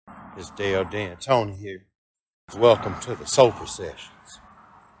It's Dale D'Antoni here. Welcome to the Sofa Sessions.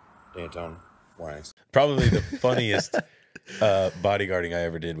 D'Antoni, Wangs. Probably the funniest bodyguarding I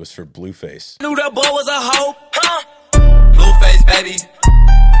ever did was for Blueface. Knew that boy was a hoe, huh? Blueface, baby.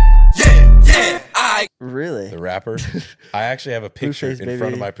 Yeah, Really? The rapper. I actually have a picture Blueface, in baby.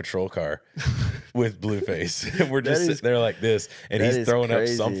 front of my patrol car with Blueface. And we're just That is- sitting there like this, and that he's is throwing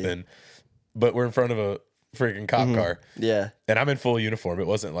crazy. up something, but we're in front of a freaking cop car. Yeah. And I'm in full uniform. It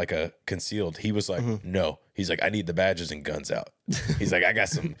wasn't like a concealed. He was like, no. He's like, I need the badges and guns out. He's like, I got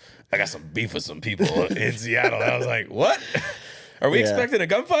some beef with some people in Seattle. And I was like, what? Are we expecting a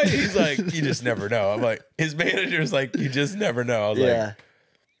gunfight? He's like, you just never know. I'm like, his manager's like, you just never know. I was like,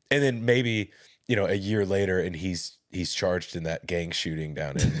 and then maybe, a year later, and he's charged in that gang shooting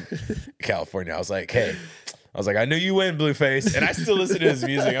down in California. I was like, hey. I knew you win, Blueface, and I still listen to his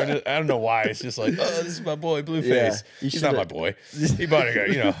music. I don't know why. It's just like, oh, this is my boy, Blueface. Yeah, He's not my boy. He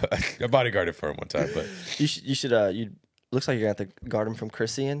bodyguarded, I bodyguarded for him one time, but You should looks like you're gonna have to guard him from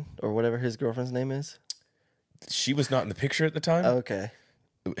Christian or whatever his girlfriend's name is. she was not in the picture at the time. Oh, okay.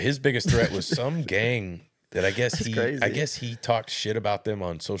 His biggest threat was some gang that I guess crazy. he talked shit about them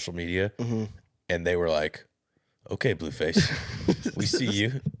on social media, and they were like, okay, Blueface, we see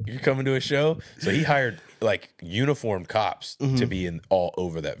you. You're coming to a show. So he hired like uniformed cops to be in all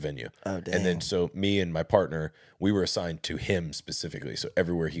over that venue. Oh, damn. And then so me and my partner, we were assigned to him specifically. So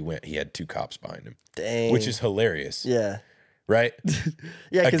everywhere he went, he had 2 cops behind him. Dang. Which is hilarious. Yeah. Right?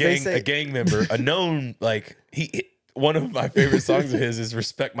 Yeah, a because they say a gang member, a known like one of my favorite songs of his is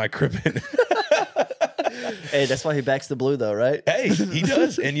 "Respect My Crippin'." Hey, that's why he backs the blue though, right? Hey, he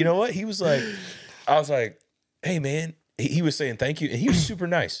does. And you know what? He was like, I was like, hey, man. He was saying thank you. And he was super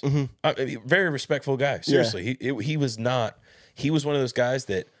nice. I mean, very respectful guy. Seriously. He was not, he was one of those guys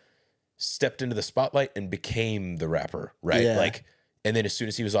that stepped into the spotlight and became the rapper, right? Yeah. Like, and then as soon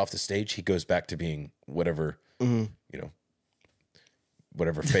as he was off the stage, he goes back to being whatever,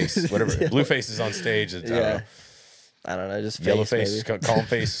 whatever face, whatever. Blueface is on stage. It's, I don't know, just yellow face, face, calm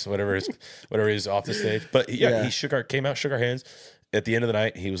face, whatever is off the stage. But he came out, shook our hands. At the end of the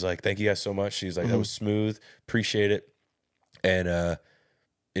night, he was like, "Thank you guys so much." He's like, "That was smooth, appreciate it." And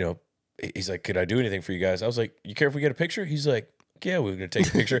he's like, "Could I do anything for you guys?" I was like, "You care if we get a picture?" He's like, "Yeah, we're gonna take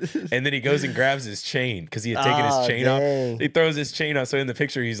a picture." And then he goes and grabs his chain because he had taken his chain off. He throws his chain off. So in the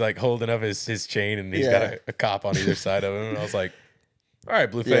picture, he's like holding up his chain, and he's got a cop on either side of him. And I was like, all right,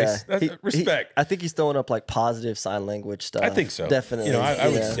 Blueface. That's respect. I think he's throwing up like positive sign language stuff. I think so. Definitely. I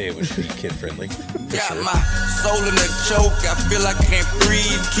would say it would be kid friendly. got my soul in a choke. I feel I can't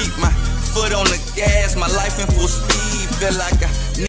breathe. Keep my foot on the gas. My life in full speed. Feel like I